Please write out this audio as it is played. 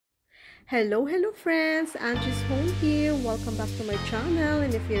Hello friends, Angie's home here. Welcome back to my channel,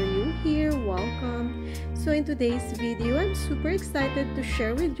 and if you're new here, welcome. So in today's video, I'm super excited to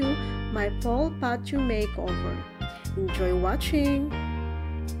share with you my fall patio makeover. Enjoy watching.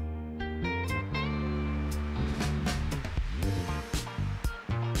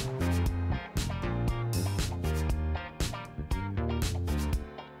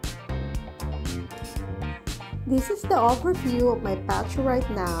 This is the overview of my patio right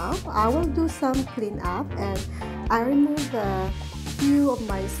now. I will do some cleanup and I remove the few of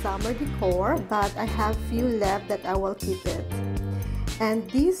my summer decor, but I have few left that I will keep it. And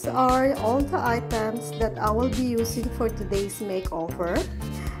these are all the items that I will be using for today's makeover.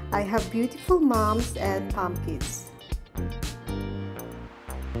 I have beautiful moms and pumpkins.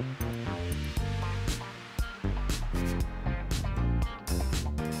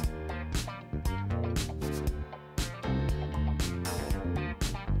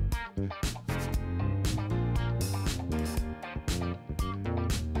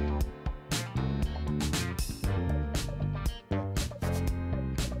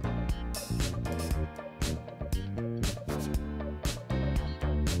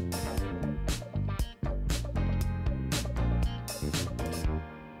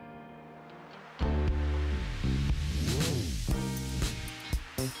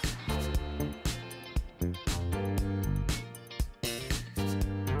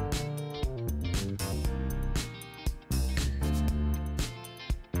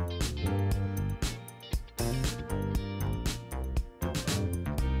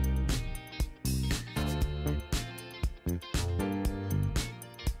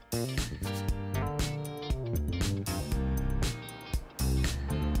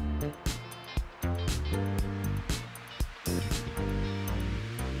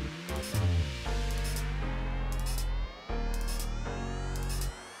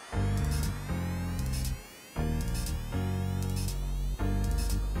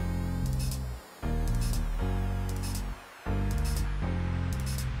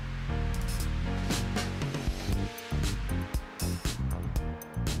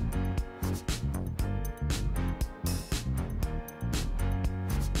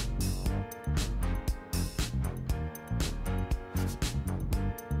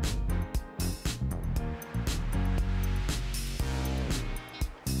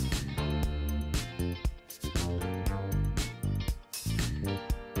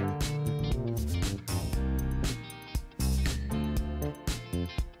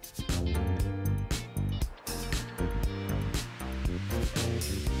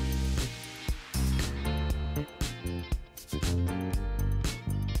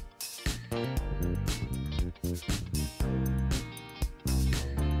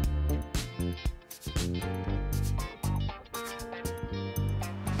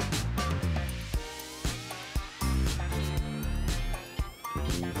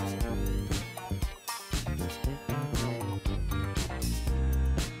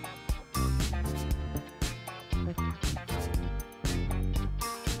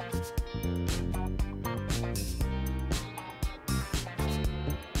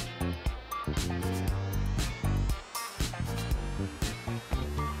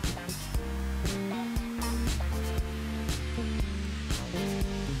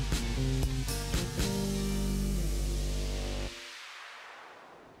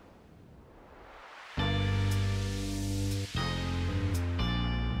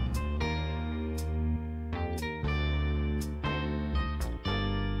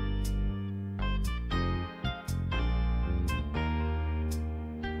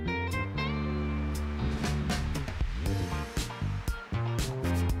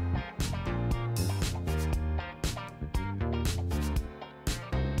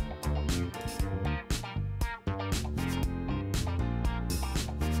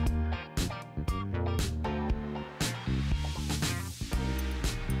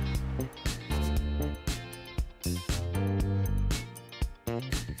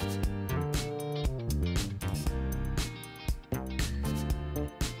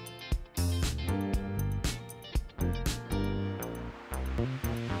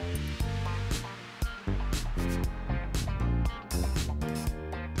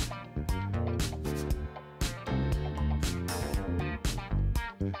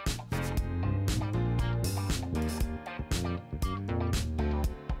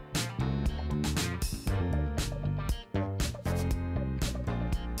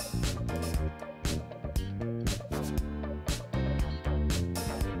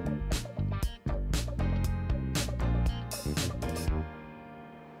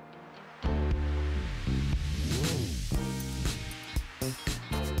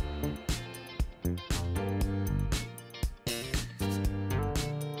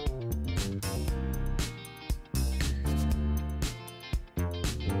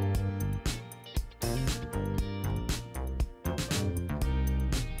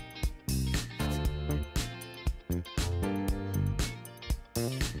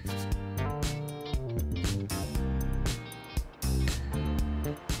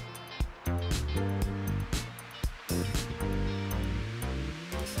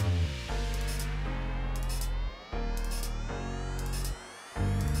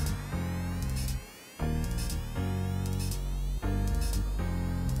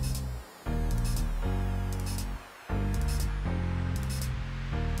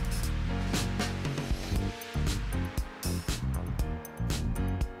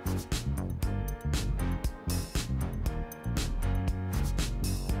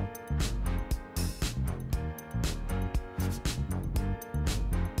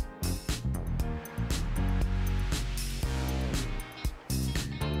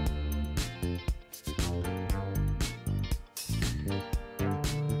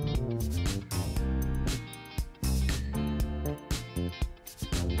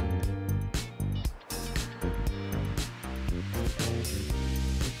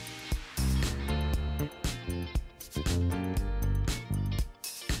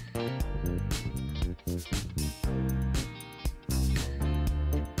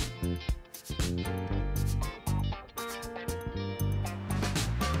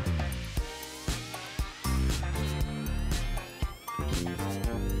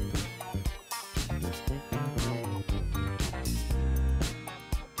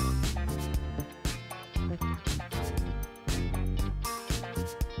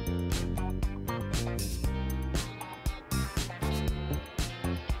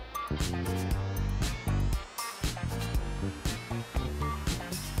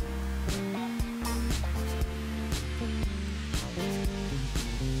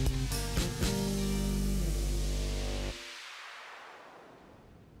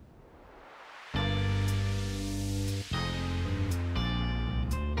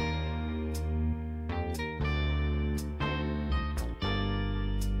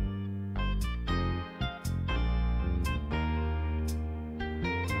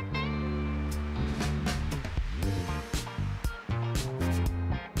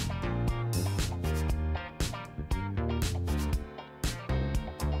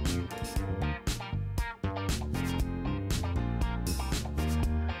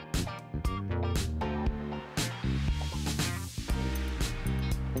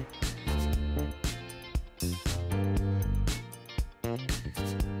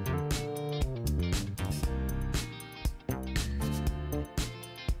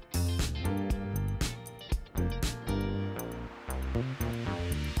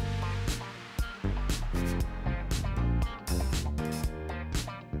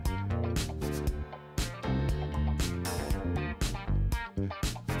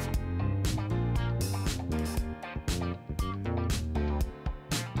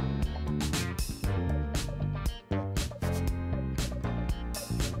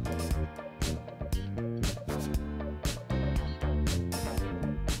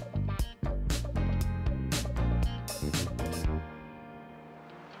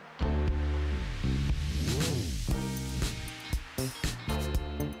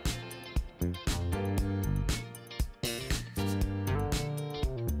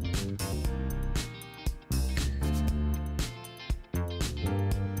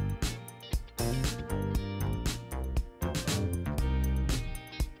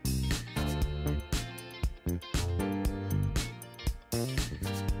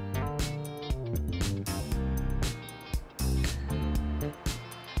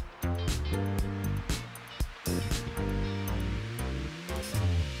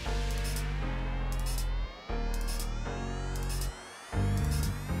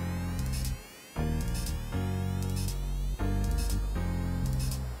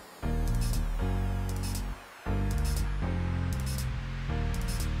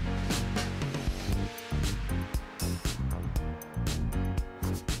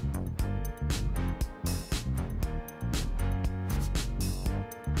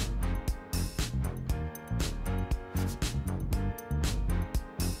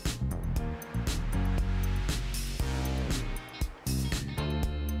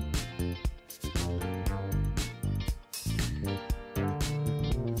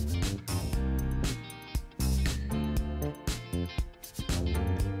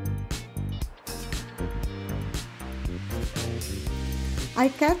 I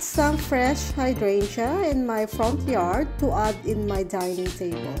cut some fresh hydrangea in my front yard to add in my dining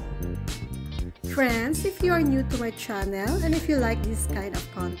table. Friends, if you are new to my channel and if you like this kind of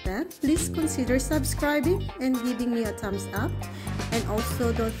content, please consider subscribing and giving me a thumbs up. And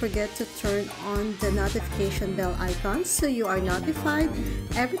also don't forget to turn on the notification bell icon so you are notified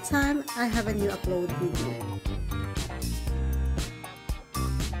every time I have a new upload video.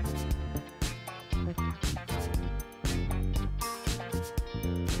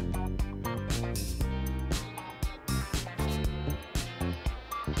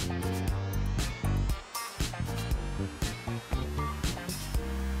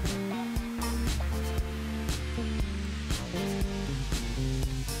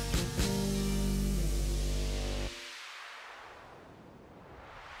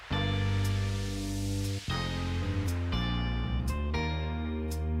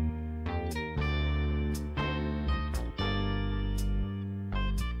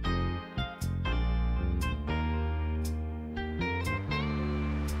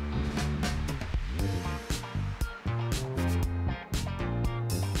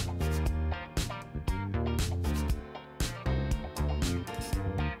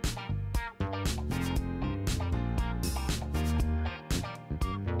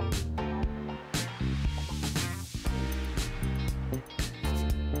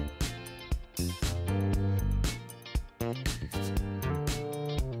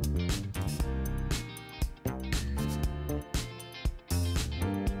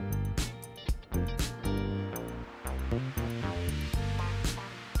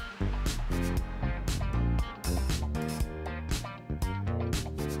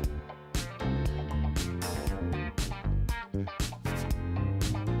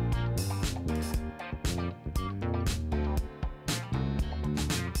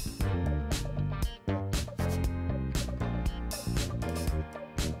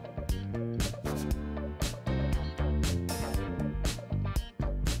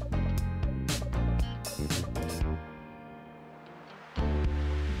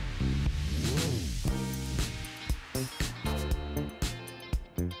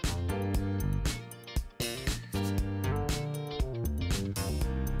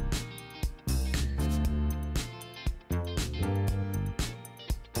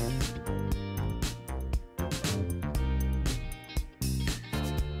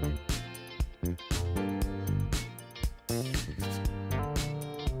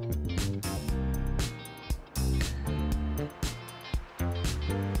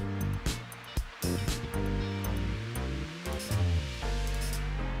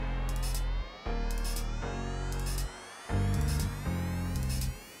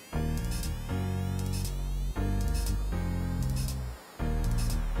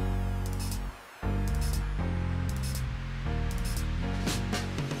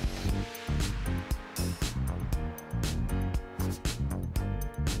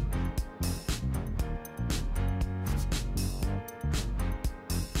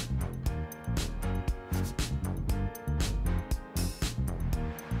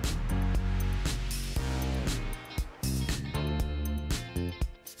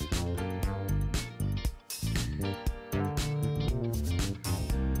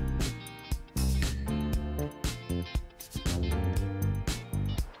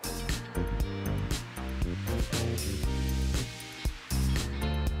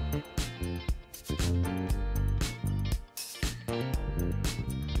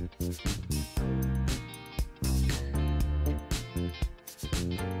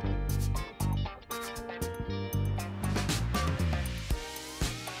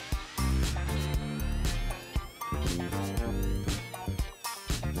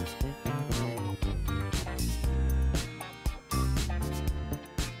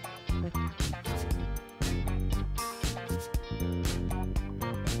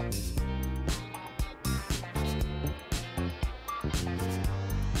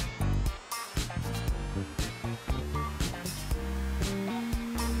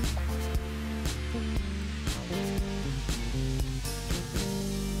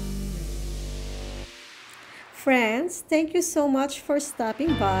 Friends, thank you so much for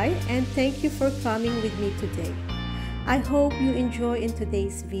stopping by and thank you for coming with me today. I hope you enjoy in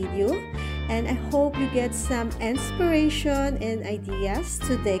today's video and I hope you get some inspiration and ideas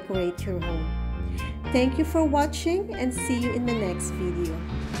to decorate your home. Thank you for watching and see you in the next video.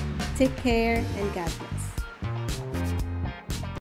 Take care and God bless.